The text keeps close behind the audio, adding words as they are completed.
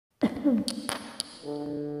I'd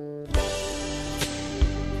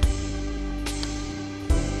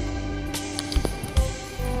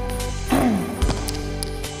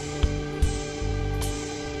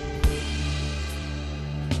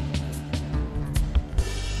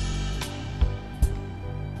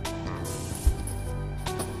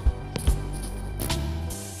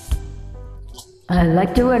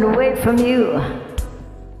like to run away from you,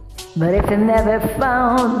 but if you never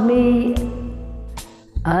found me,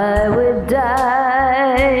 I would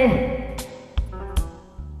die.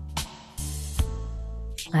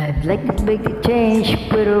 I'd like to make the change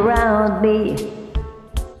put around me,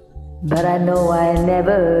 but I know I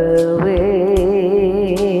never will.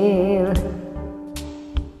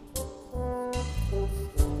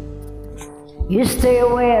 You stay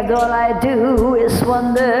away and all I do is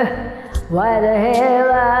wonder why the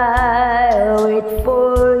hell I wait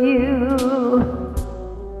for you.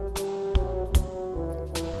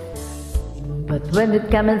 But when the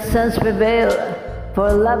common sense prevail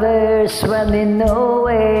for lovers, when they know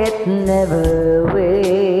it never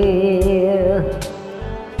will.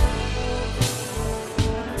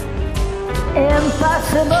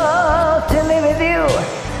 Impossible to live with you,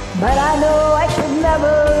 but I know I could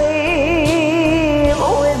never live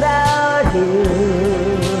without you.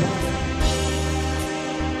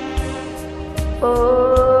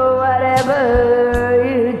 Oh, whatever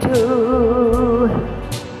you do,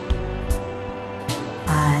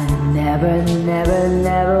 I never, never,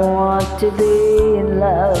 never want to be in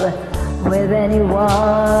love with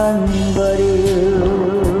anyone but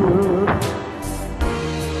you.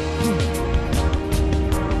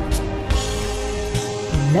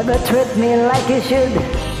 Never treat me like you should,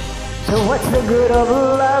 so what's the good of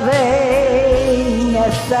loving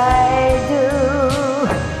as I do?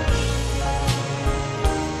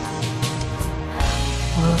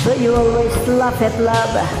 But you always laugh at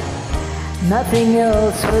love, nothing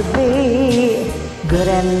else would be good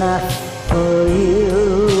enough for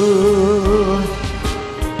you.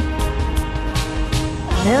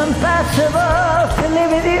 Impossible to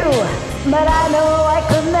live with you, but I know I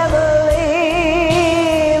could never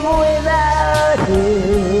live without you.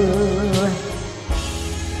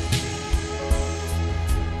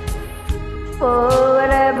 Oh,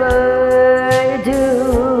 whatever you do,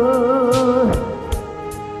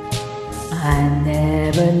 I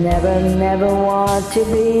never, never, never want to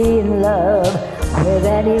be in love with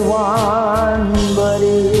anyone but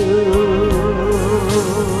you.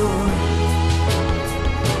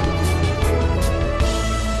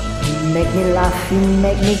 You make me laugh, you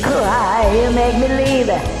make me cry, you make me leave,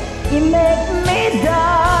 you make me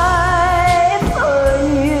die for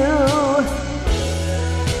you.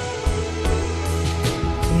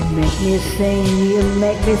 You make me sing, you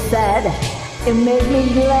make me sad, you make me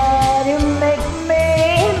glad, you make me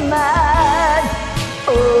mad.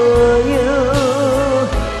 Oh, you.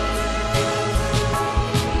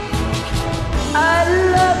 I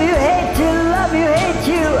love you, hate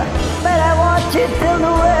you, but I want you till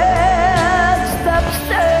the world stops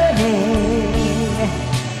turning.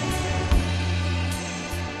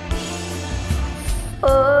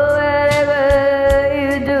 Oh, whatever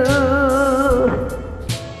you do,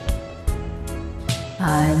 I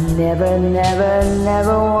never, never,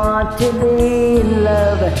 never want to be in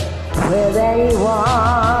love with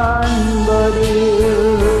anyone but you.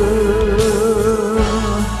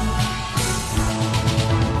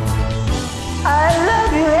 I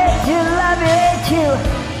love you, hate you,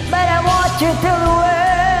 but I want you till the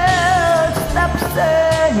world stops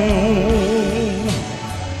turning.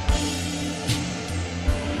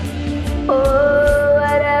 Oh,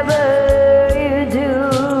 whatever you do,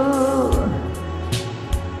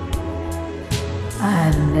 I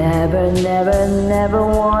never, never, never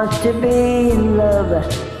want to be in love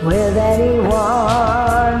with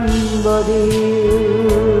anyone but you.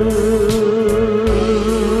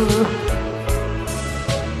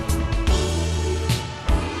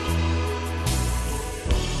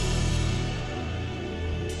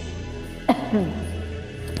 Hmm.